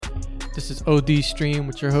This is OD Stream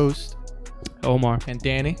with your host, Omar. and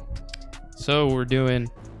Danny. So we're doing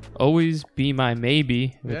Always Be My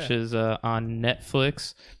Maybe, which Yeah. is on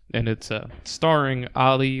Netflix, and it's starring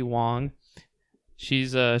Ali Wong.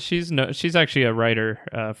 She's actually a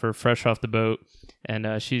writer for Fresh Off the Boat,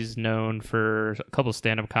 and she's known for a couple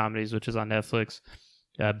stand-up comedies, which is on Netflix.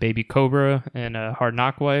 Baby Cobra and Hard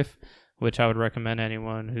Knock Wife, which I would recommend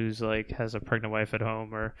anyone who's like has a pregnant wife at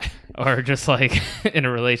home or just like in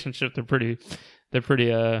a relationship. They're pretty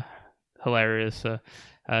hilarious.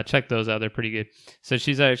 Check those out; they're pretty good. So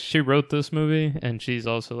she wrote this movie, and she's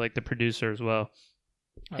also like the producer as well.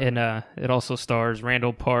 And it also stars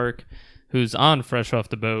Randall Park, who's on Fresh Off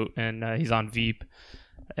the Boat, and he's on Veep.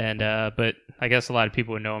 And but I guess a lot of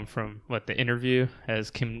people would know him from The Interview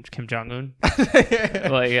as Kim Jong Un.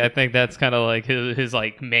 Like I think that's kind of like his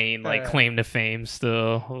like main like claim to fame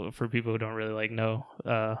still for people who don't really like know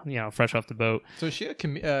Fresh Off the Boat. So is she a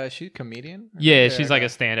comedian? Yeah, she's like a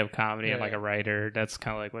stand-up comedy and like a writer. That's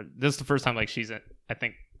kind of like what this is the first time like she's I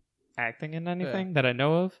think acting in anything that I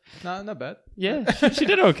know of. Not bad. Yeah, she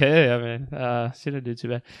did okay. I mean, she didn't do too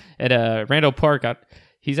bad. And Randall Park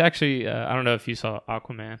he's actually I don't know if you saw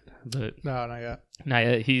Aquaman, but No, not yet. not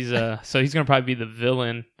yet. He's so he's gonna probably be the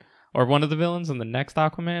villain or one of the villains in the next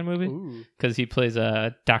Aquaman movie because he plays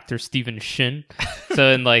Dr. Stephen Shin.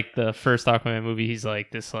 So in like the first Aquaman movie, he's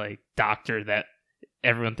like this like doctor that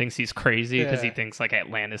everyone thinks he's crazy because he thinks like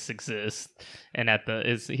Atlantis exists, and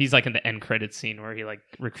he's like in the end credit scene where he like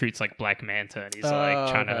recruits like Black Manta and he's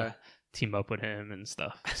like trying to team up with him and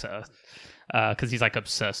stuff. So because he's like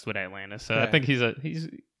obsessed with Atlantis. So I think he's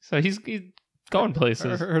going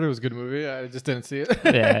places. I heard it was a good movie. I just didn't see it.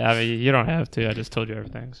 Yeah, I mean you don't have to. I just told you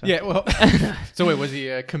everything. So. Yeah, well. So wait, was he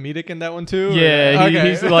comedic in that one too? Yeah, Okay.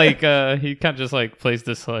 he's like he kind of just like plays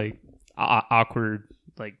this like awkward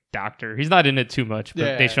like doctor. He's not in it too much,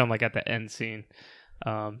 but they show him like at the end scene.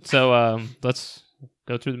 So let's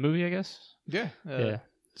go through the movie, I guess. Yeah. Yeah.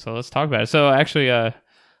 So let's talk about it. So actually,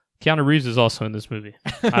 Keanu Reeves is also in this movie.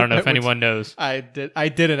 I don't know if anyone knows. I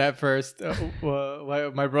didn't at first.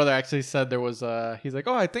 My brother actually said there was. He's like,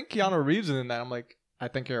 oh, I think Keanu Reeves is in that. I'm like, I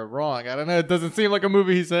think you're wrong. I don't know. It doesn't seem like a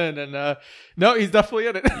movie he's in. And no, he's definitely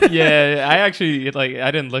in it. Yeah, I actually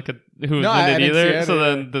I didn't look at who was in it either. So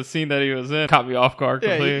then the scene that he was in caught me off guard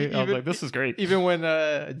completely. I was like, this is great. Even when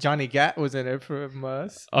Johnny Gat was in it from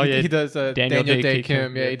us. Oh yeah, he does Daniel Day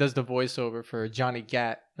Kim. Yeah, he does the voiceover for Johnny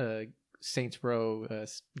Gat. Saints Row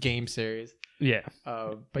game series. Yeah.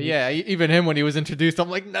 But yeah, even him when he was introduced,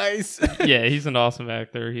 I'm like, nice. Yeah, he's an awesome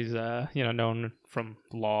actor. He's known from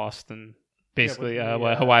Lost and basically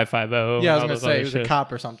Hawaii Five-0. Yeah, I was gonna say he was a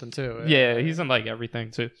cop or something too. Yeah, he's in like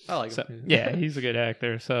everything too. I like him. Yeah, he's a good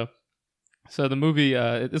actor. So the movie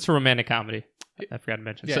it's a romantic comedy. I forgot to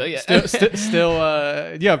mention. Yeah, so still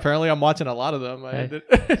apparently I'm watching a lot of them.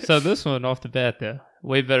 So this one off the bat,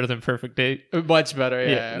 way better than Perfect Date. Much better.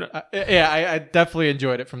 I definitely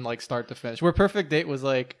enjoyed it from like start to finish. Where Perfect Date was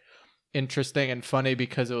like interesting and funny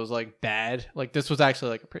because it was like bad. Like this was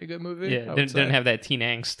actually like a pretty good movie. Yeah, didn't have that teen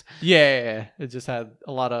angst. Yeah. It just had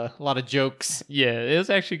a lot of jokes. Yeah, it was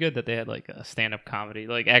actually good that they had like a stand-up comedy,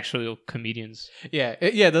 like actual comedians.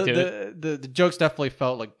 The jokes definitely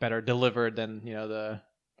felt like better delivered than the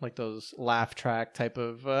like those laugh track type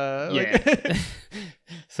of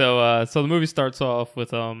So the movie starts off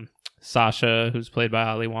with Sasha, who's played by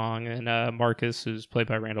Ali Wong, and Marcus, who's played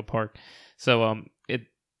by Randall Park. So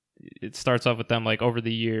it starts off with them like over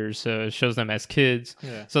the years, so it shows them as kids.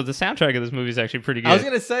 Yeah. So the soundtrack of this movie is actually pretty good. I was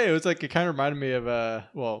gonna say it was like it kind of reminded me of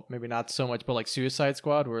well, maybe not so much, but like Suicide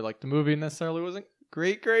Squad, where like the movie necessarily wasn't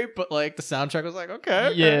great, but like the soundtrack was like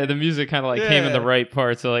okay. Yeah, the music kind of like came in the right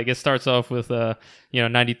part. So like it starts off with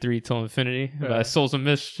 93 Till Infinity by Souls of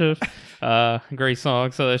Mischief, great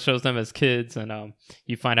song. So it shows them as kids, and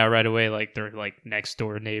you find out right away like they're like next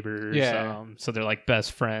door neighbors. Yeah. So they're like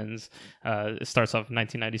best friends. It starts off in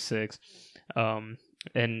 1996,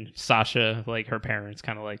 and Sasha, like her parents,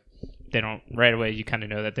 kind of like. They don't right away. You kind of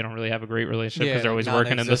know that they don't really have a great relationship because they're always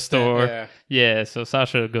working in the store. Yeah. So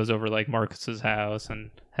Sasha goes over like Marcus's house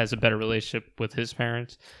and has a better relationship with his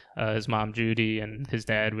parents, his mom Judy and his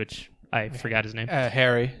dad, which I forgot his name.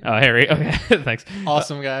 Harry. Oh, Harry. Okay, thanks.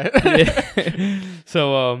 Awesome guy.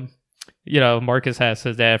 So Marcus asks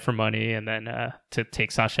his dad for money and then to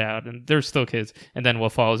take Sasha out, and they're still kids. And then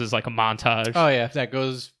what follows is like a montage. Oh yeah, that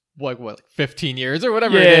goes. Like 15 years or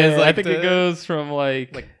whatever it is. Like I think it goes from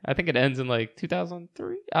like I think it ends in like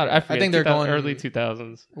 2003. I think they're going early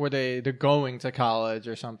 2000s. Where they're going to college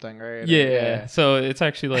or something, right? Yeah. So it's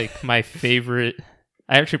actually like my favorite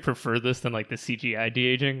I actually prefer this than like the CGI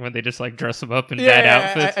de-aging when they just like dress them up in bad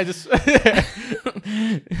outfits. I just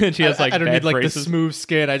And she has like I don't bad need like braces. the smooth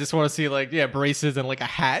skin. I just want to see like braces and like a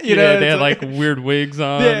hat. You You know, they It's had like weird wigs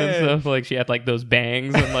on and Yeah. stuff. Like she had like those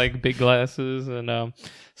bangs and like big glasses, and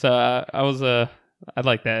so I was I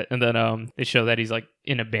like that. And then they show that he's like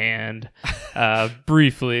in a band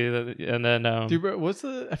briefly, and then what's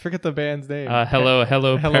I forget the band's name. Hello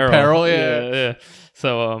Peril, yeah. yeah.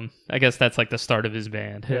 So I guess that's like the start of his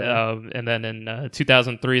band. Yeah. And then in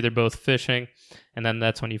 2003 they're both fishing, and then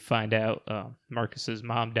that's when you find out Marcus's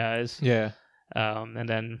mom dies. Yeah. And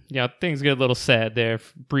then things get a little sad there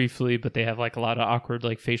briefly, but they have like a lot of awkward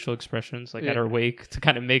like facial expressions like at her wake to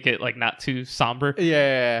kind of make it like not too somber.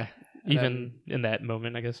 Yeah. And Even in that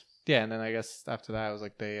moment, I guess. Yeah, and then I guess after that, it was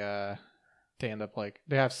like they end up like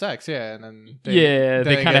they have sex, yeah, and then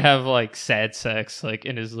they kind of have like sad sex like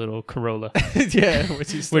in his little Corolla, yeah, which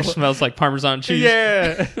smells like Parmesan cheese.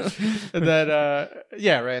 Yeah, and then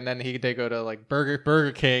right, and then they go to like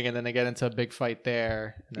Burger King, and then they get into a big fight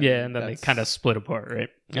there. And then they kind of split apart, right?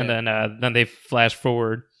 Yeah. And then they flash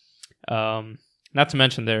forward. Not to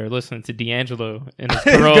mention they're listening to D'Angelo in his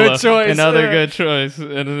Corolla. Good choice. Another good choice.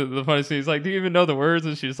 And the funny thing is like, do you even know the words?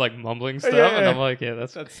 And she's like mumbling stuff. Yeah. And I'm like, yeah,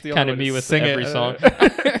 that's kind of me with every song.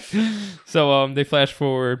 So they flash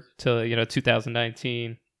forward to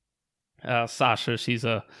 2019. Sasha, she's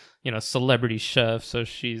a celebrity chef, so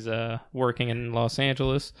she's working in Los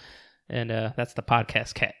Angeles. And that's the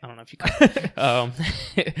podcast cat. I don't know if you call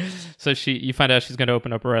it. So you find out she's going to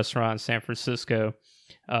open up a restaurant in San Francisco.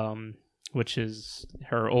 Which is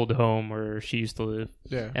her old home where she used to live.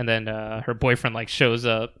 Yeah. And then her boyfriend like shows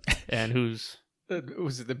up, and who's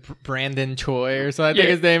was it the Brandon Choi or something? I think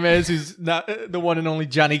his name is. Who's not the one and only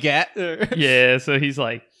Johnny Gat. Yeah. So he's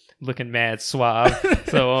like looking mad suave.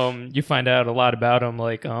 So you find out a lot about him.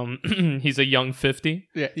 Like he's a young 50.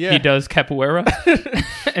 Yeah. He does capoeira,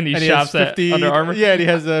 and he shops at Under Armour. Yeah, and he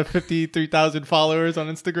has 53,000 followers on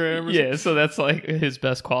Instagram. Yeah. So that's like his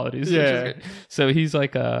best qualities. Yeah. So he's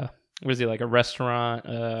like was he like a restaurant?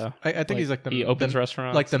 I think he's like he opens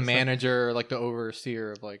restaurants, like the manager, or like the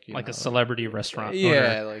overseer of like a celebrity restaurant.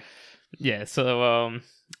 Yeah, owner. So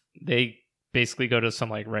they basically go to some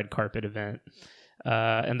like red carpet event,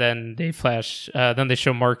 and then they flash. Then they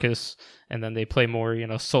show Marcus, and then they play more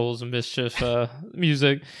Souls of Mischief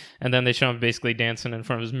music, and then they show him basically dancing in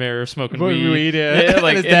front of his mirror, smoking weed. Yeah,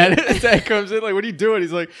 like his dad comes in like, "What are you doing?"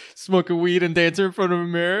 He's like, "Smoking weed and dancing in front of a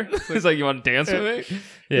mirror." He's like, "You want to dance with me?"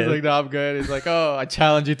 Yeah. He's like, "No, I'm good." He's like, "Oh, I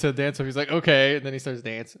challenge you to dance with." He's like, "Okay," and then he starts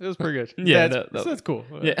dancing. It was pretty good. Yeah, that's cool.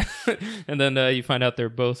 Yeah, and then you find out they're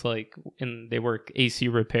both like they work AC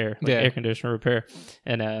repair, air conditioner repair,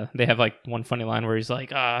 and they have like one funny line where he's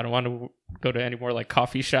like, "I don't want to go to any more like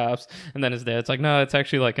coffee shops," and then his dad's like, "No, it's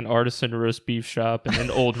actually like an artisan roast beef shop and an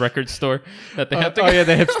old record store that they have to." Oh yeah,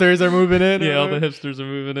 the hipsters are moving in. Yeah, all the hipsters are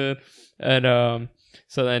moving in, and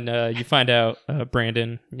so then you find out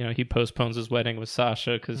Brandon, he postpones his wedding with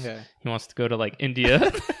Sasha because he wants to go to like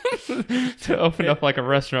India to open up like a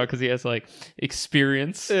restaurant because he has like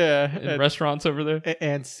experience in restaurants over there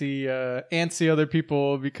and see other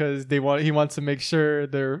people because he wants to make sure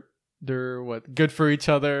they're good for each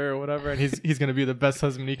other or whatever, and he's gonna be the best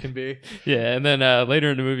husband he can be. Yeah, and then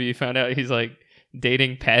later in the movie you found out he's like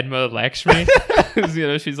dating Padma Lakshmi.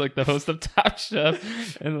 She's like the host of Top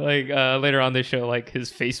Chef, and like later on they show like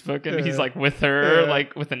his Facebook, and he's like with her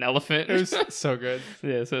like with an elephant. It was so good.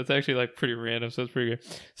 Yeah, so it's actually like pretty random, so it's pretty good.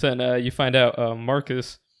 So then you find out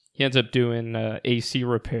Marcus, he ends up doing AC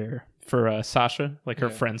repair for Sasha, like her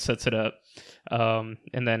friend sets it up,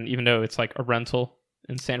 and then even though it's like a rental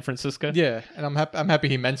in San Francisco. Yeah, and I'm happy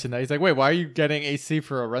he mentioned that. He's like, "Wait, why are you getting AC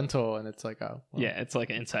for a rental?" And it's like, "Oh, well. Yeah, it's like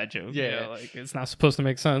an inside joke. Yeah, like it's not supposed to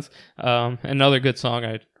make sense." Another good song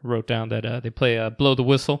I wrote down that they play "Blow the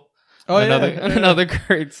Whistle." Oh, another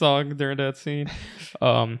great song during that scene.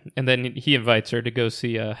 And then he invites her to go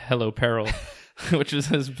see Hello Peril, which is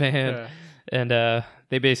his band, and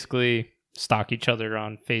they basically stalk each other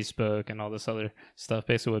on Facebook and all this other stuff,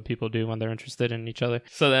 basically what people do when they're interested in each other.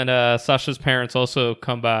 So then Sasha's parents also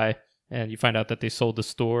come by, and you find out that they sold the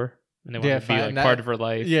store and they want to be like part of her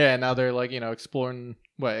life. Yeah, now they're like exploring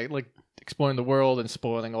the world and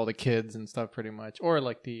spoiling all the kids and stuff, pretty much, or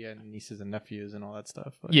like the nieces and nephews and all that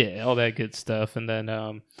stuff. Yeah, all that good stuff. And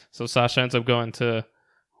then so Sasha ends up going to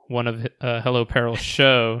one of Hello Peril's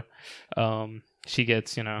show. She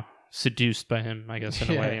gets seduced by him, I guess,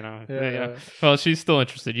 in a way, Yeah. Well, she's still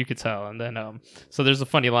interested, you could tell. And then so there's a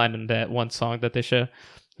funny line in that one song that they show.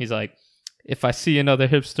 He's like, "If I see another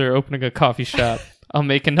hipster opening a coffee shop, I'll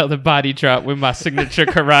make another body drop with my signature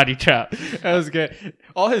karate chop. That was good.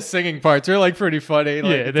 All his singing parts are like pretty funny.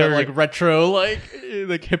 Like, Yeah, they're they're like retro, like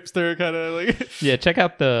hipster kind of like. Yeah, check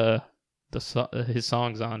out his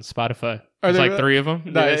songs on Spotify. Are There's they like 3 of them.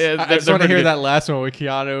 Nice. Yeah, I just want to hear that last one with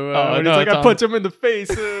Keanu. When no, he's like, it's I punch him in the face.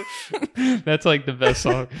 That's like the best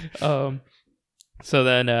song. So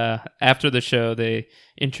then after the show, they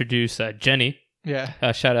introduce Jenny.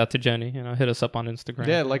 Yeah. Shout out to Jenny. Hit us up on Instagram.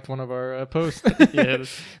 Yeah, liked one of our posts. Yeah,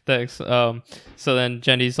 thanks. So then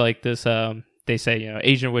Jenny's like this. They say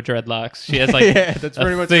Asian with dreadlocks. She has like yeah, that's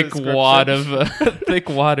pretty much thick wad of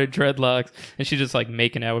dreadlocks, and she's just like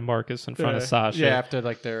making out with Marcus in front of Sasha. Yeah, after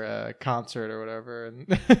like their concert or whatever,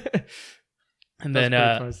 and then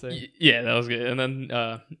yeah, that was good. And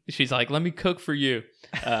then she's like, "Let me cook for you."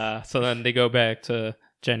 So then they go back to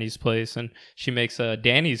Jenny's place, and she makes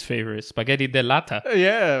Danny's favorite spaghetti de lata.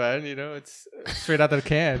 Yeah, man, it's straight out of the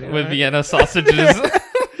can with Vienna sausages.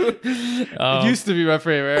 It used to be my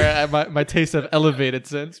favorite. My tastes have elevated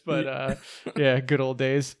since, but yeah, good old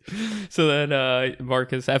days. So then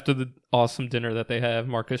Marcus, after the awesome dinner that they have,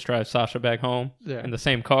 Marcus drives Sasha back home in the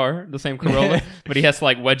same car, the same Corolla, but he has to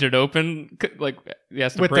like wedge it open, like he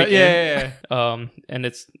has to break in. Yeah. And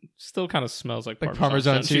it's still kind of smells like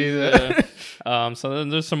Parmesan cheese. So then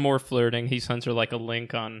there's some more flirting. He sends her like a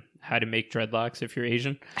link on how to make dreadlocks if you're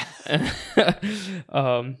Asian.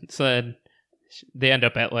 So then they end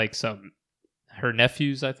up at like her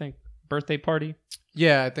nephew's, I think, birthday party.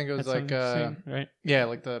 Yeah, I think it was like right. Yeah,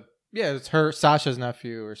 like it's her Sasha's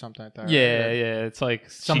nephew or something like that. Yeah, right? Yeah. It's like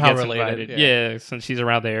somehow she gets related. Invited. Yeah, since she's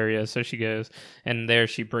around the area, so she goes, and there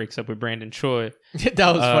she breaks up with Brandon Choi.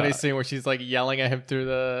 That was a funny scene where she's like yelling at him through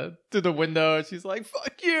the window, and she's like,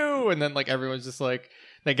 "Fuck you!" And then like everyone's just like,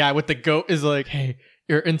 the guy with the goat is like, "Hey,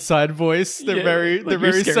 your inside voice." They're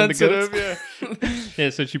very sensitive. Yeah. Yeah,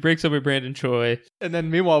 so she breaks up with Brandon Choi. And then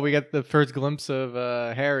meanwhile, we get the first glimpse of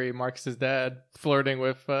Harry, Marcus's dad, flirting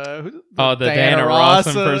with the Diana Ross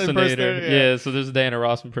impersonator. Yeah, so there's a Diana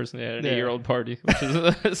Ross impersonator at an 8-year-old party, which is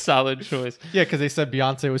a solid choice. Yeah, because they said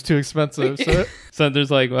Beyonce was too expensive. So there's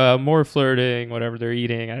like more flirting, whatever they're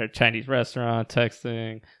eating at a Chinese restaurant,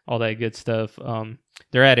 texting, all that good stuff.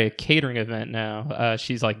 They're at a catering event now.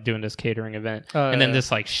 She's like doing this catering event. And then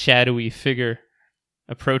this like shadowy figure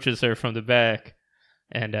approaches her from the back.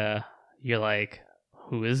 And you're like,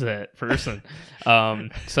 who is that person?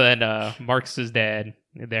 So then Marcus's dad,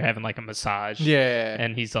 they're having like a massage. Yeah.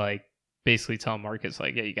 And he's like basically telling Marcus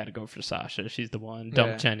like, yeah, you got to go for Sasha. She's the one.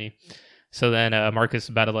 Dump Jenny. So then Marcus is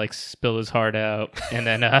about to like spill his heart out. And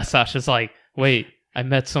then Sasha's like, wait. I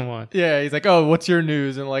met someone. Yeah, he's like, oh, what's your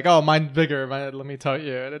news? And like, oh, mine's bigger. Let me tell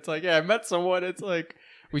you. And it's like, yeah, I met someone. It's like,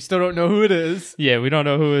 we still don't know who it is. Yeah, we don't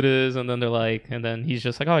know who it is. And then they're like, and then he's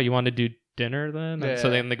just like, oh, you want to do dinner then? And so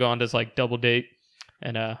then they go on this like double date.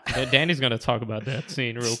 And Danny's going to talk about that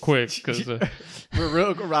scene real quick. Because I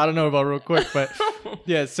don't know about real quick, but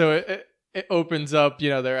yeah, so it opens up,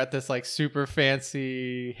 they're at this like super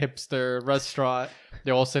fancy hipster restaurant.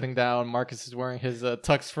 They're all sitting down. Marcus is wearing his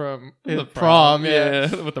tux from the prom. Yeah,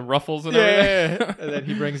 with the ruffles and everything. Yeah. And then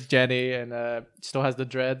he brings Jenny and still has the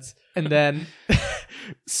dreads. And then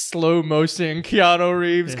slow motion Keanu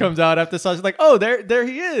Reeves comes out after Sasha, like, oh, there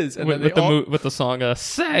he is. And with the song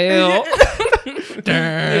Sail.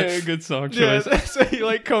 Yeah, good song choice. Yeah, so he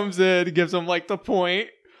like comes in, gives him like the point.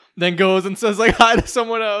 Then goes and says like hi to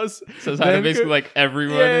someone else. Says hi to basically like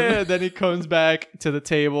everyone. Yeah. Then he comes back to the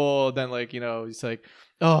table. Then like he's like,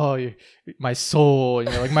 oh, my soul. And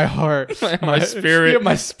you're like my heart, my spirit,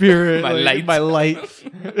 my spirit, my light, my light.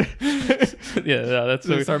 Yeah, that's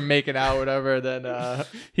so. They start making out, whatever. Then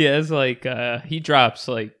he has like he drops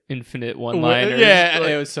like infinite one-liners. Yeah, like,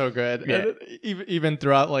 it was so good. Yeah. Even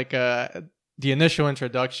throughout like the initial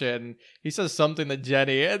introduction, he says something to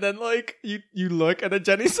Jenny, and then like you look, and then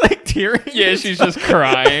Jenny's like tearing. Yeah, she's just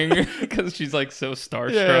crying because she's like so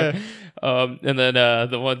starstruck. Yeah. And then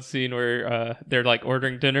the one scene where they're like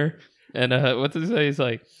ordering dinner, and what does he say? He's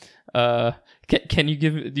like, "Can you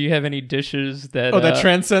do you have any dishes that that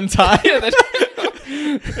transcend time?" Yeah,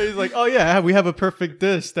 he's like, oh yeah, we have a perfect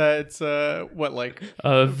dish that's venison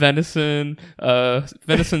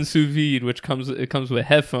sous vide, which comes with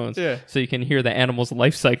headphones, so you can hear the animal's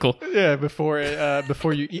life cycle. Yeah, before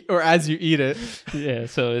you eat or as you eat it. Yeah,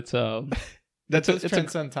 so it's it's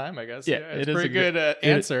transcend time, I guess. Yeah, it's a pretty good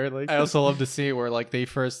answer. Like, I also love to see where like they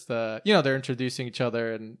first they're introducing each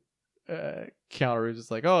other, and Keanu Reeves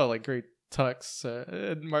is like, oh, like great tux.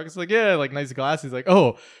 And Marcus is like, yeah, like nice glasses. He's like,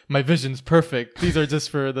 oh, my vision's perfect. These are just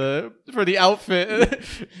for the outfit.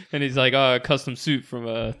 And he's like, oh, a custom suit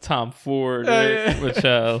from Tom Ford, which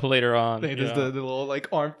later on, they does the little like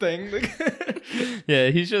arm thing. Yeah,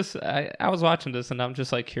 he's just. I was watching this and I'm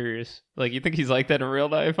just like curious. Like, you think he's like that in real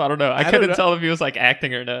life? I don't know. I couldn't tell if he was like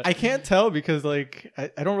acting or not. I can't tell because like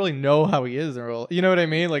I don't really know how he is in real. You know what I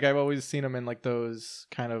mean? Like I've always seen him in like those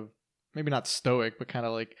kind of. Maybe not stoic, but kind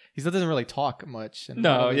of like he doesn't really talk much.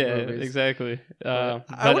 No, yeah, exactly. I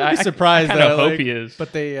wouldn't be surprised. I kind of hope he is.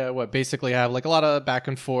 But they basically have like a lot of back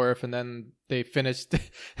and forth, and then they finished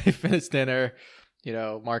dinner. You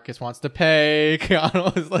know, Marcus wants to pay.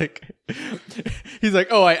 Keanu is like, he's like,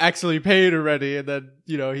 oh, I actually paid already, and then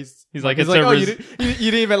you know he's like, oh, you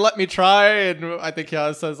didn't even let me try, and I think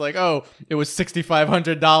Keanu says like, oh, it was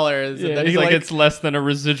 $6,500, yeah, and then he's like, it's less than a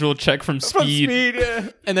residual check from Speed. Yeah.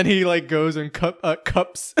 And then he like goes and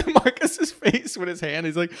cups Marcus's face with his hand.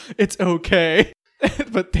 He's like, it's okay.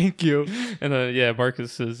 But thank you. And then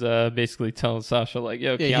Marcus is basically telling Sasha like,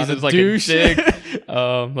 yo, Keanu's like douche. a dick.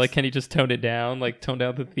 Like, can he just tone it down? Like, tone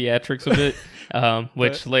down the theatrics a bit.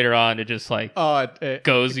 Which later on it just like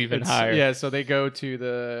goes even higher. Yeah, so they go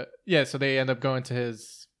to so they end up going to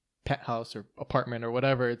his penthouse or apartment or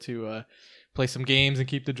whatever to play some games and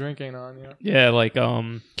keep the drinking on. Yeah. Yeah, like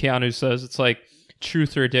Keanu says it's like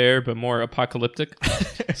truth or dare, but more apocalyptic.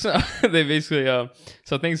 So they basically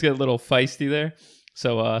so things get a little feisty there.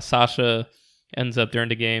 So Sasha ends up during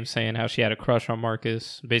the game saying how she had a crush on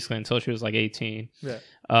Marcus basically until she was like 18. Yeah.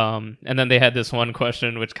 And then they had this one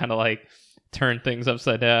question which kind of like turned things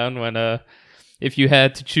upside down when if you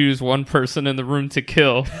had to choose one person in the room to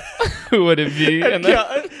kill, who would it be? And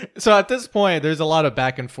then, so at this point, there's a lot of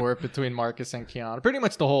back and forth between Marcus and Keanu. Pretty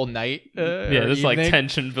much the whole night. There's like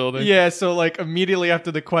tension building. Yeah, so like immediately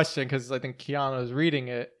after the question, because I think Keanu is reading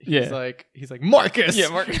it, he's like Marcus. Yeah,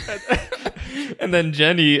 Marcus. And then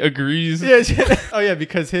Jenny agrees. Yeah. Oh yeah,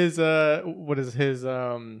 because his what is his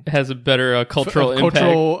has a better cultural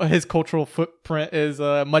impact. His cultural footprint is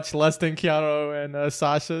much less than Keanu and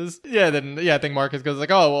Sasha's. I think Marcus goes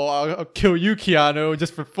like, oh well, I'll kill you, Keanu,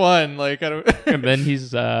 just for fun. Like I don't. And then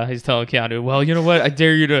he's telling Keanu, well, you know what? I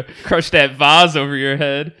dare you to crush that vase over your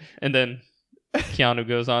head. And then Keanu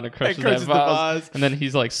goes on and crushes that vase. And then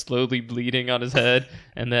he's like slowly bleeding on his head.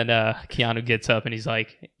 And then Keanu gets up and he's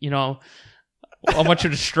like, you know, I want you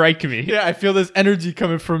to strike me. Yeah, I feel this energy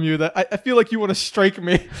coming from you that I feel like you want to strike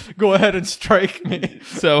me. Go ahead and strike me.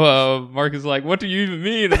 So Mark is like, what do you even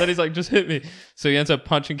mean? And then he's like, just hit me. So he ends up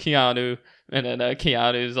punching Keanu. And then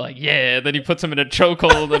Keanu's like, yeah. Then he puts him in a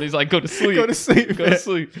chokehold and he's like, go to sleep. Go to sleep. Go to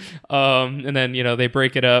sleep. And then, you know, they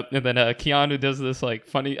break it up. And then Keanu does this like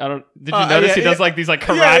funny, did you notice he does like these like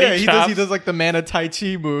karate chops? He does like the man of Tai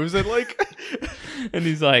Chi moves and like. And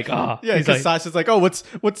he's like, oh. Yeah, because Sasha's like, oh,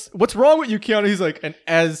 what's wrong with you, Keanu? He's like, and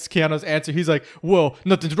as Keanu's answer, he's like, well,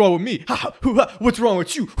 nothing's wrong with me. What's wrong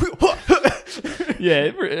with you?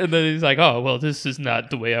 Yeah, and then he's like, oh, well, this is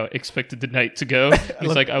not the way I expected the night to go.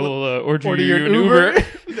 He's like, I will order you an Uber.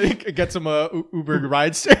 It gets him a Uber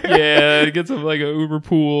ride share. Yeah, it gets him like an Uber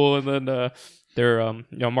pool. And then they're,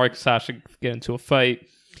 Mark and Sasha get into a fight.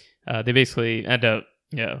 They basically end up,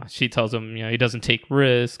 she tells him, he doesn't take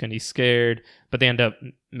risk and he's scared, but they end up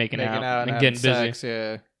making out and getting busy. Sex,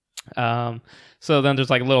 yeah. So then there's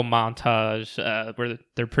like a little montage where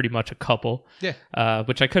they're pretty much a couple. Yeah.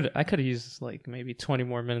 Which I could have used like maybe 20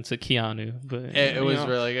 more minutes of Keanu, but it was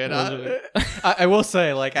really good. I will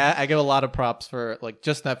say, like, I give a lot of props for like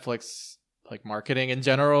just Netflix like marketing in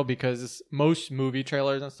general, because most movie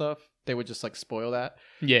trailers and stuff, they would just like spoil that.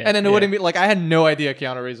 Yeah. And then it wouldn't be like, I had no idea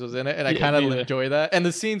Keanu Reeves was in it, and I kind of enjoy that. And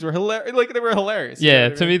the scenes were hilarious. Like, they were hilarious. Yeah,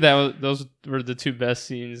 to me those were the two best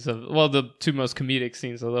scenes the two most comedic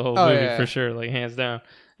scenes of the whole movie for sure, like hands down.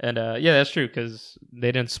 And that's true, because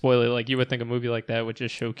they didn't spoil it. Like, you would think a movie like that would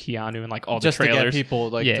just show Keanu in like all the trailers, just to get people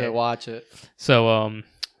like to watch it. So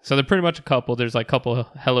they're pretty much a couple. There's like a couple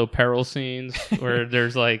Hello Peril scenes where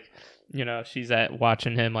there's like, she's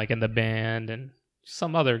watching him like in the band and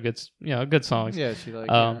some other good songs. Yeah, she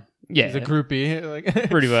like she's a groupie, like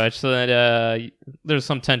pretty much. So then there's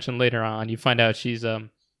some tension later on. You find out she's going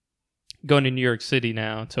to New York City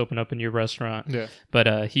now to open up a new restaurant. Yeah,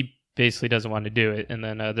 but he basically doesn't want to do it. And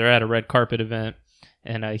then they're at a red carpet event,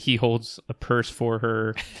 and he holds a purse for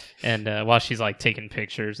her, and while she's like taking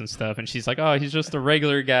pictures and stuff, and she's like, "Oh, he's just a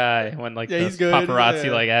regular guy." When like the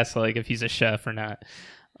paparazzi like asks like if he's a chef or not.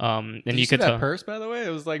 And Did you could see that purse, by the way? It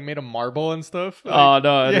was like made of marble and stuff. Like, oh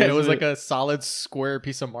no! Yeah, it was like a solid square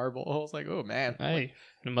piece of marble. I was like, oh man, hey,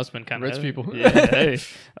 it must have been kind of rich people. Yeah. Hey.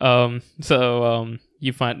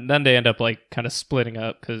 then they end up like kind of splitting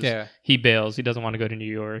up because Yeah. he bails. He doesn't want to go to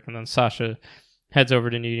New York, and then Sasha heads over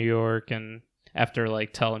to New York, and after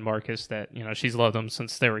like telling Marcus that she's loved him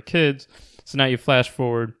since they were kids. So now you flash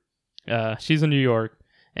forward, she's in New York,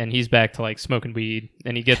 and he's back to like smoking weed,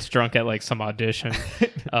 and he gets drunk at like some audition.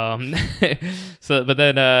 But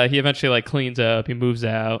then he eventually like cleans up, he moves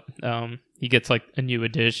out, he gets like a new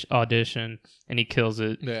audition, and he kills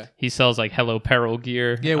it. Yeah. He sells like Hello Peril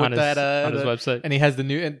gear Yeah, with on his website. And he has the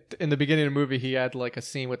new in the beginning of the movie. He had like a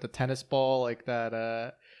scene with the tennis ball, like that.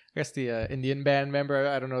 I guess the Indian band member.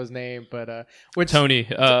 I don't know his name, but which Tony.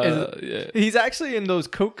 he's actually in those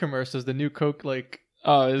Coke commercials. The new Coke, like.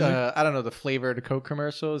 Is I don't know, the flavored Coke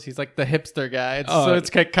commercials. He's like the hipster guy. So it's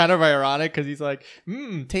kind of ironic because he's like,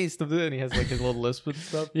 taste of it, and he has like his little lisp and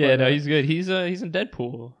stuff. Yeah, no, he's good. He's in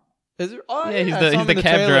Deadpool. Is it? Oh, yeah, he's the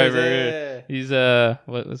cab driver. Yeah. He's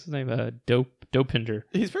what's his name? Dopinder.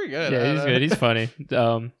 He's pretty good. Yeah, he's good. He's funny.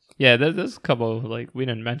 Yeah, there's a couple like we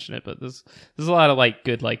didn't mention it, but there's a lot of like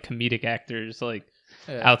good like comedic actors like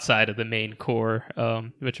outside of the main core,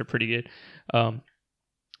 which are pretty good.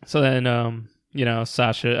 So then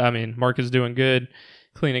Mark is doing good,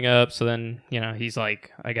 cleaning up. So then, he's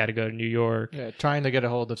like, I got to go to New York. Yeah, trying to get a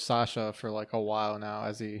hold of Sasha for like a while now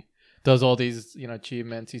as he does all these,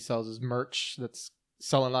 achievements. He sells his merch that's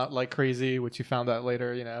selling out like crazy, which you found out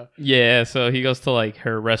later, Yeah, so he goes to like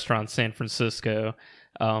her restaurant, San Francisco.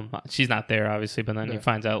 She's not there obviously, but then he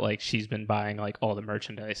finds out like she's been buying like all the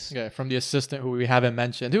merchandise. Yeah, from the assistant who we haven't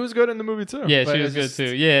mentioned, who was good in the movie too. Yeah, she was good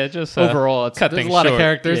too. Yeah, just overall, there's a lot of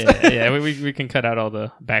characters. Yeah, we can cut out all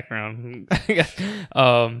the background.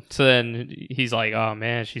 So then he's like, oh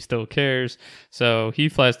man, she still cares. So he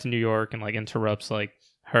flies to New York and like interrupts like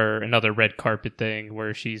another red carpet thing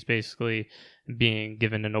where she's basically being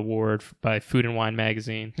given an award by Food and Wine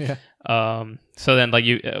magazine. Yeah. So then like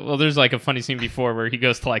there's like a funny scene before where he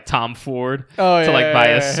goes to like Tom Ford to buy buy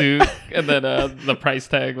a suit, and then the price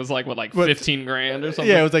tag was like 15 grand or something.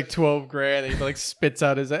 Yeah, it was like 12 grand. And he like spits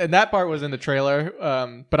out his, and that part was in the trailer.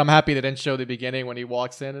 But I'm happy they didn't show the beginning when he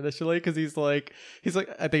walks in initially, because he's like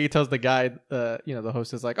I think he tells the guy, the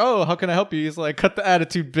host is like, oh, how can I help you? He's like, cut the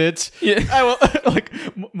attitude, bitch. Yeah. I will, like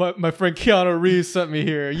my friend Keanu Reeves sent me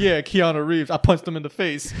here. Yeah, Keanu Reeves. I punched him in the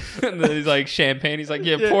face. And then he's like, champagne. He's like,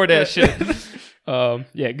 yeah, pour that shit.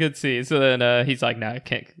 Yeah, good scene. So then he's like, nah, I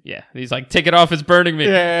can't. Yeah, he's like, take it off, it's burning me.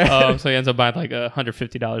 Yeah. So he ends up buying like a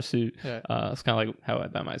 $150 suit. Yeah. It's kind of like how I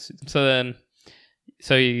buy my suit. So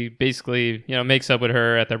he basically makes up with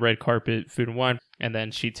her at the red carpet, Food and Wine, and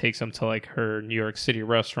then she takes him to like her New York City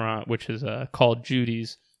restaurant, which is called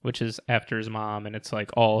Judy's, which is after his mom, and it's like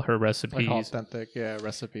all her recipes, like authentic,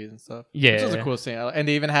 recipes and stuff. Yeah, which is a cool scene. And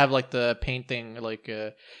they even have like the painting, like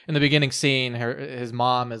in the beginning scene, his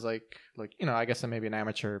mom is like I guess maybe an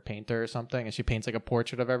amateur painter or something, and she paints like a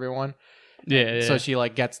portrait of everyone. Yeah. So she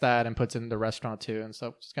like gets that and puts it in the restaurant too and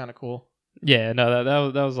stuff, which is kind of cool. Yeah, no,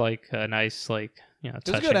 that was like a nice like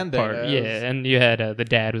touching a good ending, part. Yeah, and you had the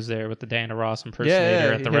dad was there with the Diana Ross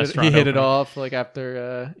impersonator at the restaurant. He hit it off like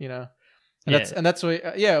after And that's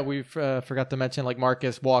what we forgot to mention, like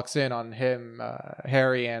Marcus walks in on him,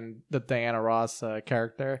 Harry, and the Diana Ross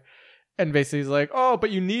character, and basically he's like, oh,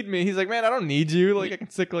 but you need me. He's like, man, I don't need you, like I can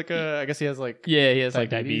stick like I guess he has like he has like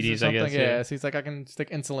diabetes, I guess. Yeah, so he's like, I can stick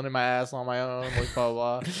insulin in my ass on my own, like blah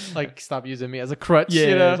blah, like stop using me as a crutch.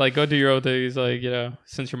 Like go do your own thing. He's like,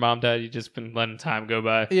 since your mom died, you've just been letting time go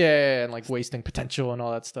by. Yeah, and like wasting potential and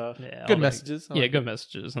all that stuff. Yeah, good messages. Good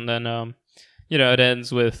messages. And then it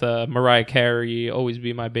ends with Mariah Carey, Always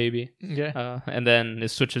Be My Baby. Yeah. And then it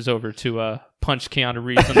switches over to Punch Keanu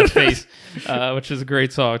Reeves in the Face, which is a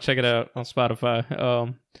great song. Check it out on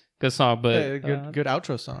Spotify. Good song, but... good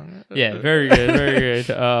outro song. Yeah, very good, very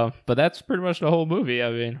good. But that's pretty much the whole movie.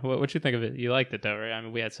 I mean, what you think of it? You liked it though, right? I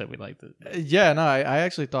mean, we had said we liked it. Yeah, no, I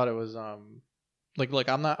actually thought it was... Like,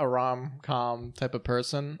 I'm not a rom-com type of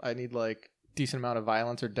person. I need like decent amount of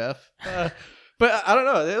violence or death. But I don't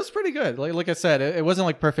know. It was pretty good. Like I said, it wasn't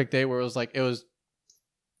like Perfect Day where it was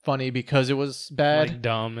funny because it was bad, like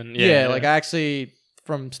dumb, and like actually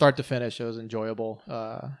from start to finish it was enjoyable.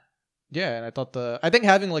 And I think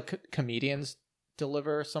having like comedians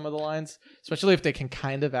deliver some of the lines, especially if they can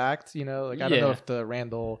kind of act, like I don't know if the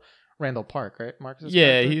Randall Park, right? Marcus.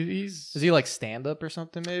 Yeah, he's is he like stand up or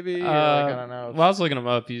something maybe? I don't know. Well, I was looking him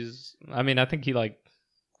up. I think he like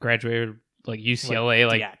graduated like UCLA,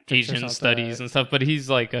 like Asian studies and stuff, but he's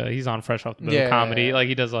like he's on Fresh Off the Boat comedy. Like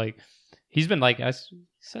he does like he's been like I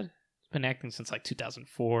said he's been acting since like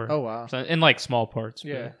 2004. Oh wow. So, in like small parts.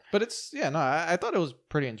 But it's I thought it was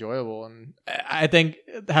pretty enjoyable, and I think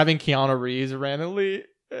having Keanu Reeves randomly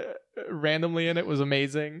randomly in it was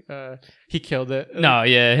amazing. He killed it. No,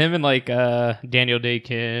 yeah, him and like Daniel Day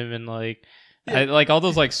Kim and like like all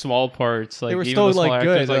those like small parts. Like they were even still the small like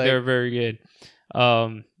actors, good. like they were very good.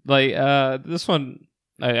 This one,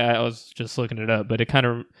 I was just looking it up, but it kind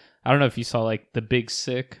of, I don't know if you saw like The Big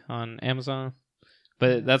Sick on Amazon,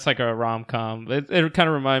 but that's like a rom-com. It kind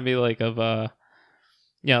of reminded me like of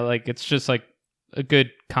like it's just like a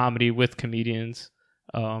good comedy with comedians.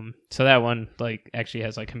 So that one like actually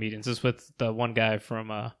has like comedians. It's with the one guy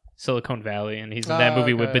from Silicon Valley, and he's in that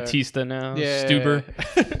movie with Batista now. Yeah, Stuber.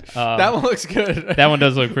 That one looks good. That one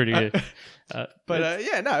does look pretty good. It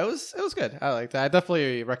was good. I liked it. I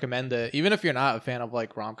definitely recommend it, even if you're not a fan of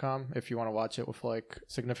like rom-com. If you want to watch it with like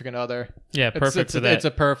significant other, perfect for that. It's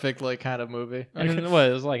a perfect like kind of movie. And it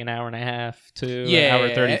was like an hour and a half to an hour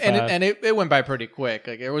 35, and it went by pretty quick.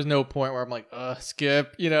 Like there was no point where I'm like,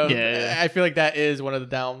 skip. I feel like that is one of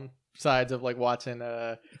the downsides of like watching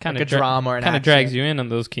a drama or an kind of drags you in on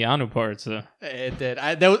those Keanu parts. It did.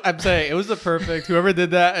 I'm saying it was the perfect. Whoever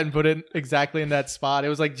did that and put it exactly in that spot, it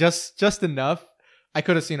was like just enough. I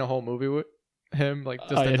could have seen a whole movie with him, like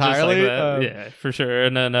entirely. Just like that. For sure.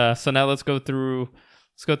 And then so now let's go through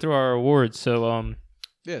our awards. So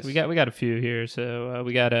yes, we got a few here. So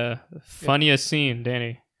we got a funniest scene,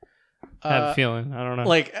 Danny. I have a feeling. I don't know.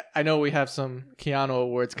 Like, I know we have some Keanu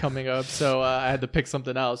awards coming up, so I had to pick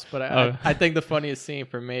something else. But I think the funniest scene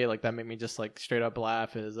for me, like that made me just like straight up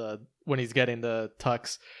laugh, is when he's getting the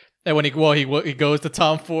tux, and when he goes to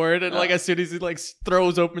Tom Ford, and like as soon as he like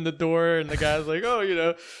throws open the door, and the guy's like, how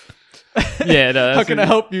can I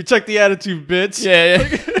help you? Check the attitude, bitch.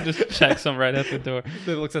 Yeah. Just checks him right at the door.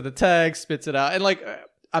 Then looks at the tag, spits it out, and like.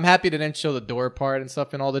 I'm happy they didn't show the door part and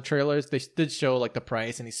stuff in all the trailers. They did show like the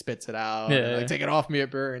price, and he spits it out. And, like, take it off me, it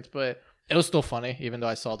burns. But it was still funny, even though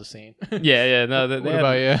I saw the scene. Yeah. No, what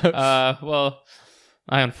about you? Well,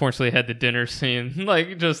 I unfortunately had the dinner scene,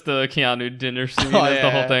 like just the Keanu dinner scene, the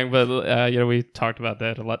whole thing. But we talked about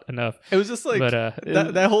that enough. It was just like,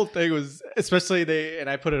 that whole thing was, especially and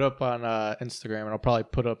I put it up on Instagram, and I'll probably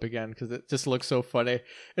put it up again because it just looks so funny.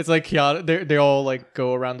 It's like Keanu, they all like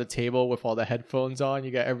go around the table with all the headphones on.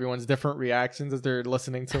 You got everyone's different reactions as they're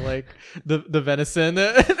listening to like the venison.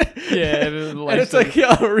 And it's like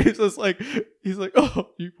Keanu Reeves is like, he's like, oh,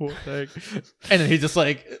 you poor thing, and then he just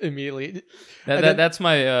like immediately. That's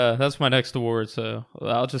my next award, so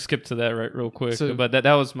I'll just skip to that real quick. But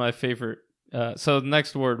that was my favorite. So the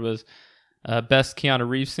next award was best Keanu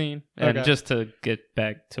Reeves scene, and just to get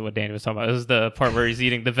back to what Danny was talking about, it was the part where he's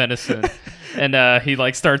eating the venison, and he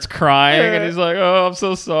like starts crying, and he's like, "Oh, I'm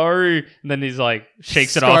so sorry," and then he's like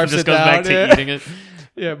shakes it off and just goes back to eating it.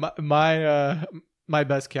 Yeah, my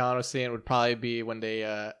best Keanu scene would probably be when they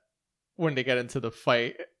get into the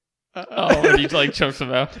fight. And he like chokes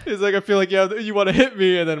him out. He's like, I feel like you want to hit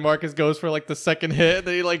me, and then Marcus goes for like the second hit, and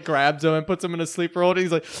then he like grabs him and puts him in a sleeper hold.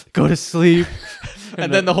 He's like, go to sleep.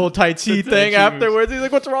 and then the whole Tai Chi thing afterwards. He's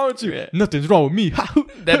like, what's wrong with you? Yeah. Nothing's wrong with me.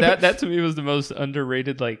 that to me was the most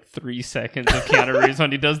underrated like 3 seconds of Keanu Reeves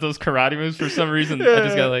when he does those karate moves. For some reason, I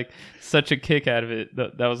just got like such a kick out of it.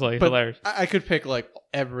 That was like hilarious. I could pick like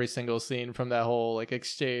every single scene from that whole like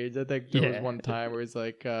exchange. I think there was one time where he's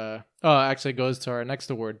like, actually goes to our next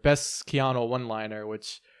award, best Keanu one-liner,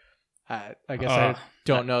 which I guess I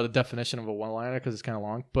don't know the definition of a one-liner because it's kind of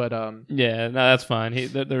long. But no, that's fine.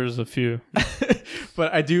 There's a few,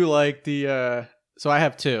 but I do like the. So I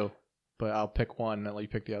have 2. But I'll pick one and let you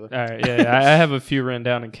pick the other. All right, yeah. I have a few written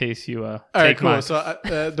down in case you All take right, cool. mine.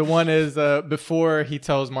 So the one is before he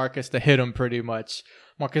tells Marcus to hit him pretty much.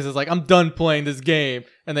 Marcus is like, I'm done playing this game.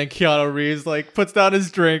 And then Keanu Reeves like puts down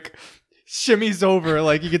his drink, shimmies over.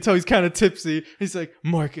 Like you can tell he's kind of tipsy. He's like,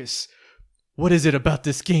 Marcus, what is it about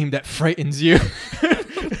this game that frightens you? So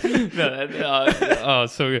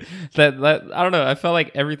good. That I don't know. I felt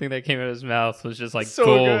like everything that came out of his mouth was just like so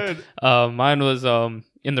gold. Good. Mine was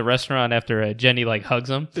in the restaurant after Jenny like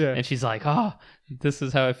hugs him, and she's like, this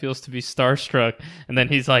is how it feels to be starstruck. And then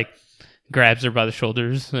he's like, grabs her by the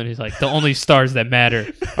shoulders, and he's like, the only stars that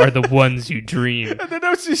matter are the ones you dream. And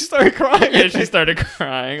then she started crying. Yeah, she started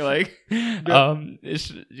crying. Like,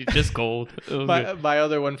 it's just gold. My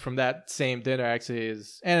other one from that same dinner actually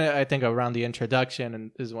is, and I think around the introduction,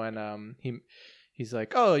 and is when he's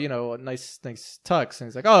like, oh, nice tux, and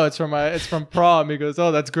he's like, oh, it's from prom. He goes,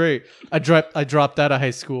 oh, that's great. I dropped out of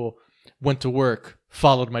high school, went to work,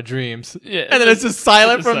 followed my dreams. Yeah, and then it's just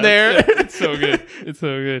silent from there. Yeah, it's so good. It's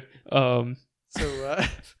so good.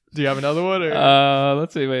 Do you have another one? Or?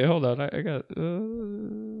 Let's see. Wait, hold on. I got.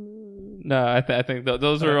 No, I think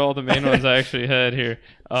those are all the main ones I actually had here.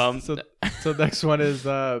 So next one is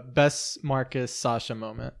best Marcus Sasha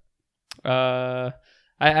moment. I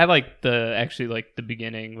I like the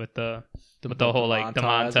beginning with the whole like the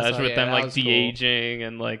montage with them like de-aging cool.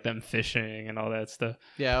 And like them fishing and all that stuff.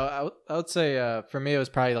 Yeah, I would say for me it was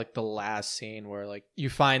probably like the last scene where like you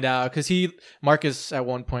find out, because Marcus at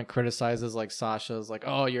one point criticizes like Sasha's like,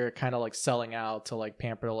 oh, you're kind of like selling out to like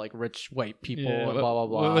pamper like rich white people and blah blah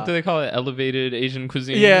blah. What do they call it? Elevated Asian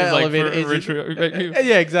cuisine. Yeah, like elevated Asian. Rich,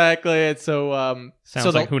 yeah, exactly. And so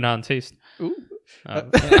sounds like Hunan taste. Ooh.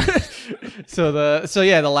 The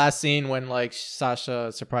last scene when like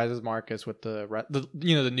Sasha surprises Marcus with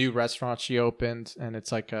the new restaurant she opened, and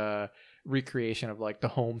it's like a recreation of like the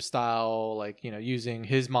home style, like using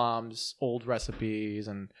his mom's old recipes,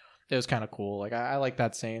 and it was kind of cool. Like I like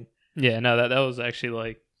that scene. Yeah, no, that was actually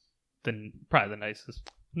like probably the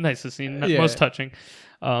nicest scene, most touching.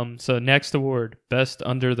 So next award, best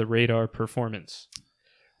under the radar performance.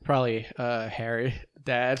 Probably Harry,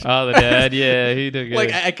 dad. Oh, the dad, yeah, he did good.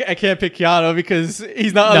 Like I can't pick Keanu because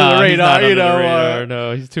he's not under the radar. He's not under the radar.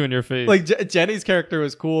 No, he's too in your face. Like Jenny's character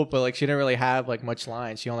was cool, but like she didn't really have like much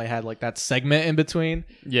lines. She only had like that segment in between.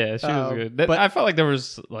 Yeah, she was good. But I felt like there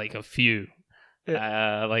was like a few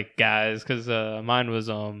like guys, because mine was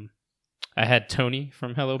I had Tony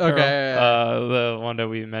from Hello Peril, the one that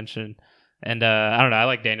we mentioned, and I don't know, I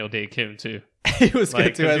like Daniel Day Kim too. He was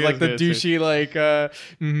good too, as like the douchey too. Like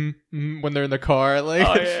when they're in the car,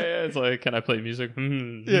 like it's like, can I play music?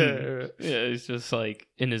 Yeah, he's just like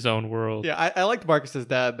in his own world. Yeah, I liked Marcus's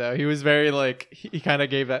dad though. He was very like he kind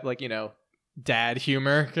of gave that like dad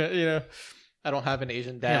humor. I don't have an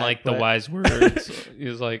Asian dad, and like the wise words. He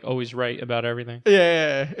was like always right about everything.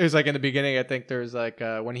 Yeah. It was like in the beginning. I think there's like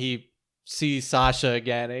when he sees Sasha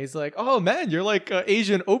again, and he's like, "Oh man, you're like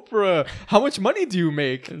Asian Oprah. How much money do you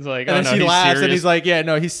make?" It's like, and then she laughs, serious. And he's like, "Yeah,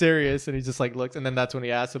 no, he's serious." And he just like looks, and then that's when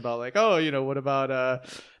he asks about like, "Oh, what about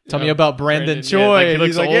tell me about Brandon Choi?" Yeah, like and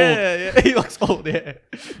he's like, old. Yeah, he looks old. Yeah,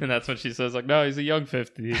 and that's when she says like, "No, he's a young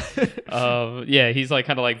 50." Yeah, he's like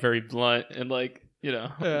kind of like very blunt and like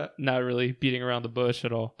not really beating around the bush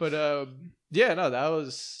at all. But that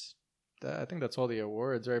was. I think that's all the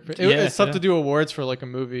awards, right? It's tough to do awards for like a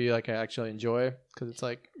movie like I actually enjoy, because it's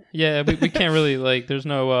like we can't really like there's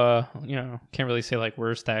no can't really say like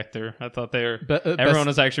worst actor. I thought everyone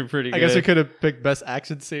was actually pretty good. I guess we could have picked best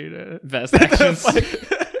action scene. Best action scene.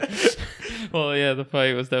 Well, yeah, the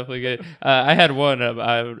fight was definitely good. I had one.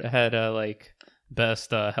 I had like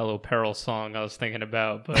best Hello Peril song I was thinking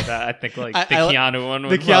about, but I think like the Keanu one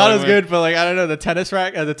was good, but like I don't know, the tennis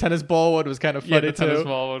ball one was kind of funny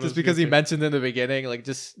too, just because he mentioned in the beginning like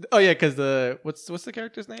because what's the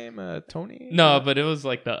character's name, Tony? No, but it was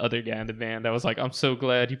like the other guy in the band that was like, "I'm so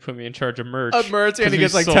glad you put me in charge of merch," and he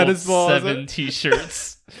gets like tennis balls, 7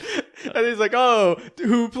 t-shirts. And he's like, "Oh,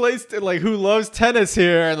 who loves tennis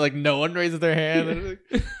here?" And like no one raises their hand.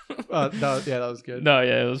 And that was good. No,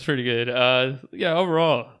 yeah, it was pretty good.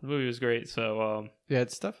 Overall, the movie was great. So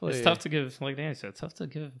it's definitely tough to give, like Danny said, it's tough to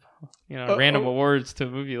give random awards to a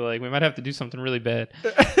movie. Like we might have to do something really bad.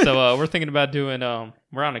 So we're thinking about doing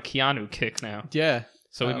we're on a Keanu kick now. Yeah.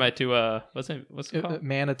 So we might do what's it called?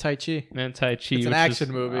 Man of Tai Chi. Man of Tai Chi. It's an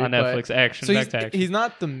action movie on Netflix. Action. So he's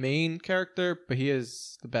not the main character, but he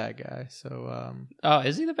is the bad guy. So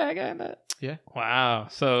is he the bad guy in that? Yeah. Wow.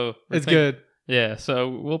 So it's good. Yeah. So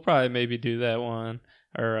we'll probably maybe do that one,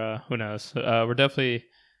 or who knows? We're definitely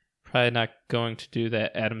probably not going to do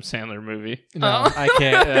that Adam Sandler movie. No, I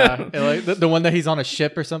can't. Like the one that he's on a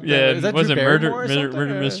ship or something. Yeah, is that was Drew it Barrymore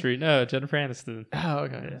murder mystery? No, Jennifer Aniston. Oh,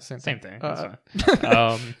 okay. Yeah, same thing. But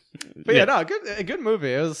a good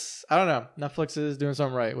movie. It was. I don't know. Netflix is doing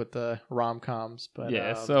something right with the rom-coms, but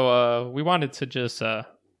yeah. So we wanted to just. I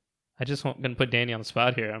just gonna put Danny on the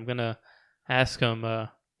spot here. I'm gonna ask him.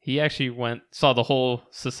 He actually saw the whole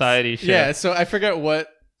Society show. Yeah. So I forget what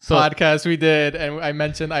podcast we did, and I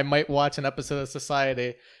mentioned I might watch an episode of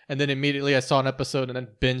Society, and then immediately I saw an episode and then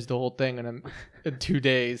binged the whole thing in 2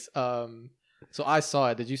 days. So I saw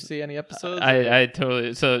it. Did you see any episodes? I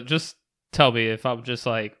totally. So just tell me if I'm just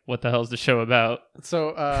like, what the hell is the show about?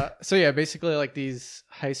 So yeah, basically like these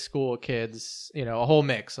high school kids, a whole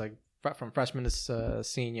mix, like from freshman to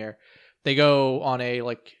senior, they go on I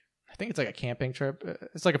think it's like a camping trip.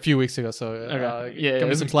 It's like a few weeks ago, so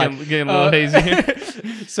getting a little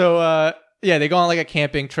hazy. So they go on like a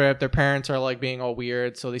camping trip. Their parents are like being all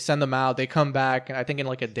weird, so they send them out. They come back, I think in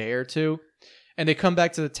like a day or two, and they come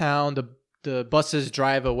back to the town. The buses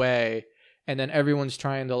drive away, and then everyone's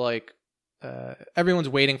trying to everyone's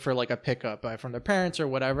waiting for like a pickup from their parents or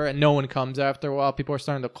whatever, and no one comes after a while. People are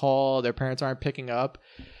starting to call. Their parents aren't picking up.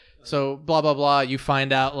 So blah blah blah. You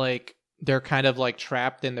find out like they're kind of like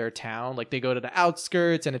trapped in their town. Like they go to the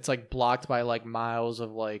outskirts and it's like blocked by like miles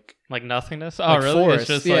of like nothingness. Oh, like really? Forest. It's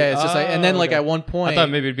just it's just like, and then like at one point, I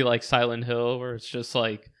thought maybe it'd be like Silent Hill, where it's just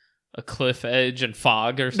like a cliff edge and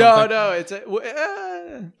fog or something. No, it's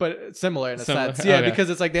but it's similar in a sense. Yeah,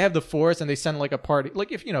 because it's like they have the forest and they send like a party,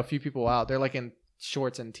 like if a few people out, they're like in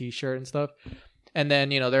shorts and t-shirt and stuff, and then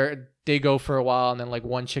they go for a while, and then like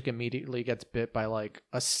one chick immediately gets bit by like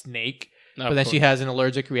a snake. But then she has an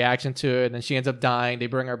allergic reaction to it, and then she ends up dying. They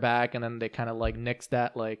bring her back, and then they kind of like nix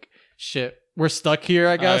that like shit. We're stuck here,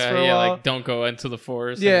 I guess, for a while. Like don't go into the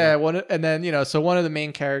forest. Yeah, and then so one of the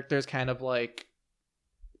main characters kind of like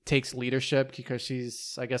takes leadership because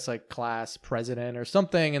she's, I guess, like class president or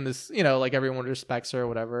something, and this, like everyone respects her or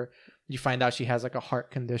whatever. You find out she has like a heart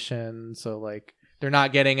condition, so like they're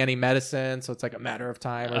not getting any medicine, so it's like a matter of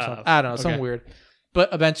time or something. I don't know, something weird.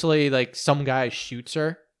 But eventually, like some guy shoots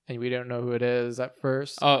her. And we don't know who it is at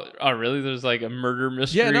first. Oh, really? There's like a murder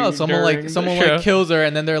mystery. Yeah, no, someone like kills her,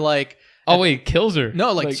 and then they're like, "Oh wait, kills her?"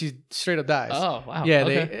 No, like she straight up dies. Oh wow. Yeah,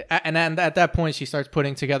 okay. and then at that point she starts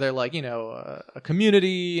putting together like a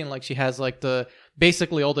community, and like she has like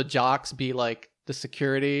basically all the jocks be like the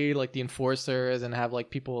security, like the enforcers, and have like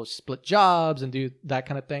people split jobs and do that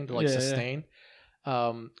kind of thing to like sustain.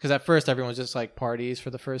 Because at first everyone's just like parties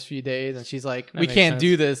for the first few days, and she's like, we can't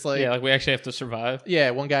do this, like like we actually have to survive.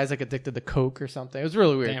 Yeah, one guy's like addicted to coke or something. It was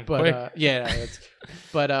really weird. Damn,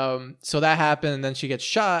 but so that happened, and then she gets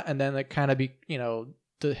shot, and then it kind of be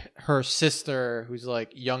her sister, who's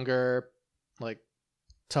like younger, like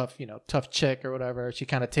tough chick or whatever, she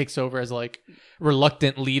kind of takes over as like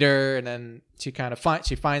reluctant leader, and then she kind of finds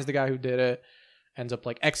the guy who did it, ends up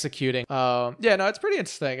like executing. It's pretty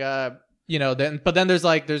interesting. Then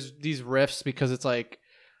there's these rifts because it's like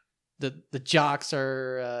the jocks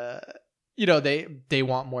are they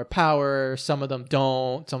want more power. Some of them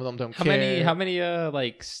don't. Some of them don't care. How many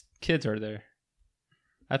like kids are there?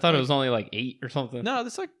 I thought it was only like 8 or something. No,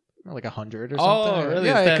 it's like 100 or something. Oh, really?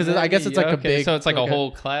 Yeah, because I guess it's like a big. So it's like a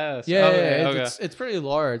whole class. Yeah, it's pretty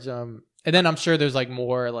large. And then I'm sure there's like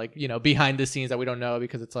more like behind the scenes that we don't know,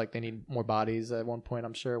 because it's like they need more bodies at one point,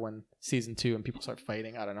 I'm sure, when season 2 and people start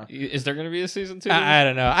fighting. I don't know. Is there going to be a season 2? I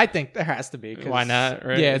don't know. I think there has to be. Why not?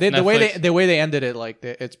 Right? Yeah, the way they ended it, like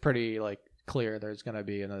it's pretty like clear there's going to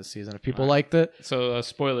be another season if people liked it. So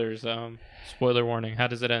spoilers. Spoiler warning. How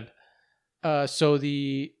does it end?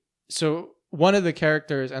 So one of the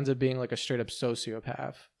characters ends up being like a straight up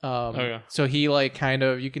sociopath. So he like kind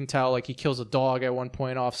of, you can tell like he kills a dog at one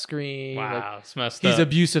point off screen. Wow, like, it's messed he's up.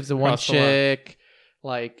 abusive to one chick.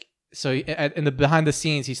 Like, so in the behind the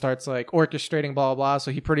scenes, he starts like orchestrating blah, blah, blah.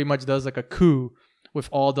 So he pretty much does like a coup with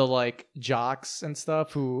all the like jocks and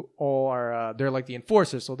stuff who all are, they're like the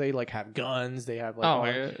enforcers. So they like have guns. They have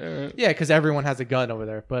like, yeah, because everyone has a gun over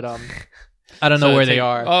there. But I don't know where they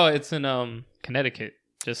are. Oh, it's in Connecticut.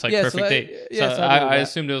 Just like Perfect Date. I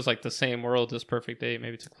assumed it was like the same world as Perfect Date.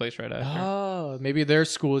 Maybe it took place right after. Oh, maybe their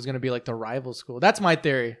school is going to be like the rival school. That's my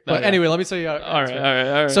theory. But anyway, let me tell you. All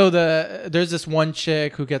right. So there's this one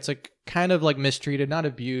chick who gets like kind of like mistreated, not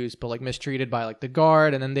abused, but like mistreated by like the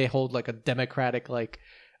guard. And then they hold like a democratic like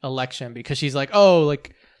election because she's like, oh,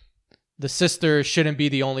 like the sister shouldn't be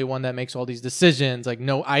the only one that makes all these decisions. Like,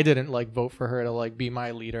 no, I didn't like vote for her to like be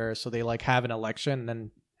my leader. So they like have an election, and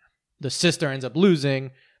then the sister ends up losing.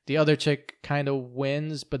 The other chick kind of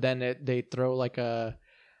wins, but then they throw like the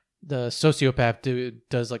sociopath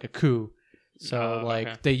does like a coup.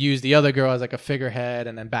 So they use the other girl as like a figurehead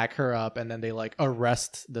and then back her up, and then they like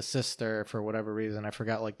arrest the sister for whatever reason. I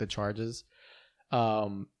forgot like the charges.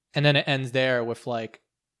 And then it ends there with like,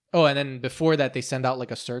 and then before that they send out like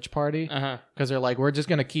a search party because they're like, we're just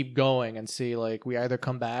gonna keep going and see, like we either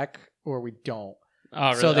come back or we don't.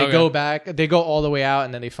 Oh, really? So they go back, they go all the way out,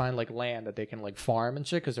 and then they find like land that they can like farm and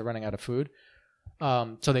shit because they're running out of food.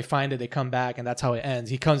 So they find it, they come back, and that's how it ends.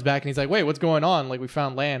 He comes back and he's like, wait, what's going on? Like, we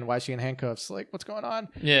found land. Why is she in handcuffs? Like, what's going on?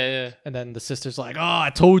 Yeah. And then the sister's like, oh,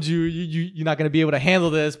 I told you, you're not going to be able to handle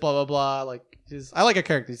this, blah, blah, blah. Like, I like her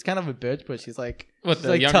character. She's kind of a bitch, but she's like, the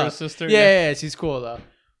like younger tough. sister? Yeah, she's cool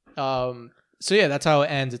though. So yeah, that's how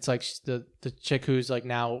it ends. It's like the chick who's like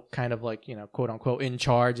now kind of like, quote unquote in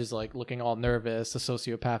charge is like looking all nervous. The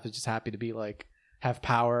sociopath is just happy to be like have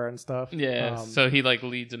power and stuff. Yeah. So he like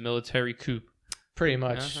leads a military coup. Pretty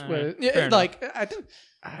much. Right. Like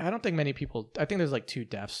I don't think many people. I think there's like 2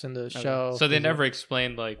 deaths in the show. So they never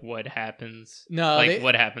explained like what happens. No, like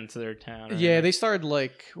what happened to their town. Yeah, they started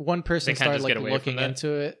like one person started like looking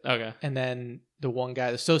into it. Okay, and then the one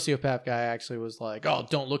guy, the sociopath guy, actually was like, "Oh,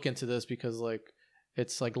 don't look into this because like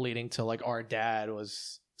it's like leading to like our dad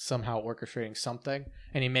was somehow orchestrating something,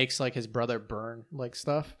 and he makes like his brother burn like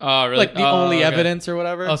stuff, Oh, really? like the only evidence or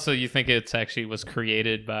whatever. Oh, so you think it's actually was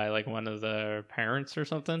created by like one of their parents or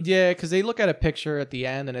something? Yeah, because they look at a picture at the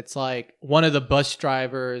end, and it's like one of the bus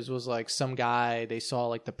drivers was like some guy they saw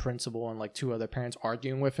like the principal and like two other parents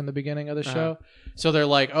arguing with in the beginning of the show. So they're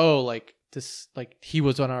like, oh, like this, like he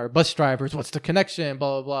was one of our bus drivers. What's the connection?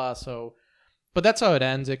 Blah blah blah. So, but that's how it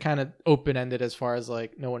ends. It kind of open ended as far as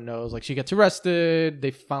like no one knows. Like she gets arrested.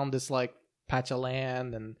 They found this like patch of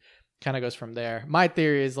land and kind of goes from there. My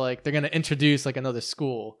theory is like they're gonna introduce like another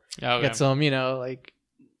school, get some like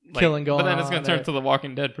killing going on. But then it's gonna turn to The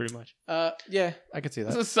Walking Dead pretty much. Yeah, I could see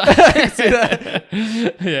that. I can see that.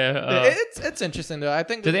 Yeah, it's interesting though. I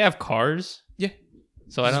think. Do they have cars? Yeah.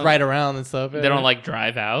 So just ride around and stuff. They don't like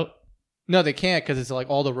drive out. No, they can't because it's like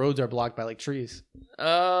all the roads are blocked by like trees.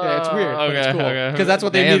 Oh, yeah, it's weird. Okay, but it's cool. okay. Because that's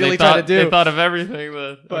what they immediately try to do. They thought of everything.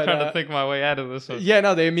 I'm trying to to think my way out of this one. Yeah,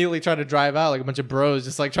 no, they immediately try to drive out. Like a bunch of bros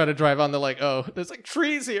just like try to drive on. They're like, oh, there's like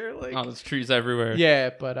trees here. Like, oh, there's trees everywhere.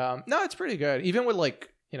 Yeah, but no, it's pretty good. Even with like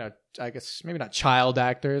I guess maybe not child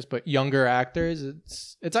actors, but younger actors,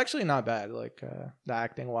 it's actually not bad. Like the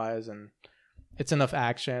acting wise, and it's enough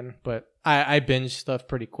action. But I binge stuff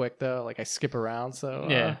pretty quick though. Like I skip around. So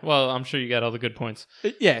yeah. Well, I'm sure you got all the good points.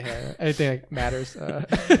 Yeah, anything that matters.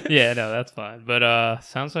 Yeah, no, that's fine. But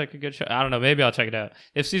sounds like a good show. I don't know. Maybe I'll check it out.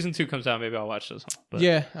 If season 2 comes out, maybe I'll watch this one. But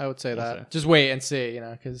yeah, I would say that. Just wait and see.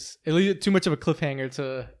 Because it leaves too much of a cliffhanger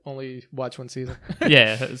to only watch one season.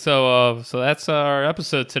 Yeah. So that's our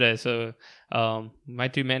episode today. So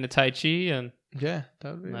might do Man to Tai Chi and. Yeah,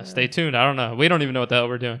 that would be. Stay tuned. I don't know. We don't even know what the hell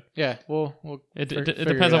we're doing. Yeah, it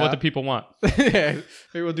depends on what the people want. Yeah,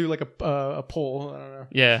 maybe we'll do like a poll. I don't know.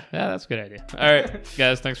 Yeah, that's a good idea. All right,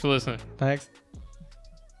 guys, thanks for listening. Thanks.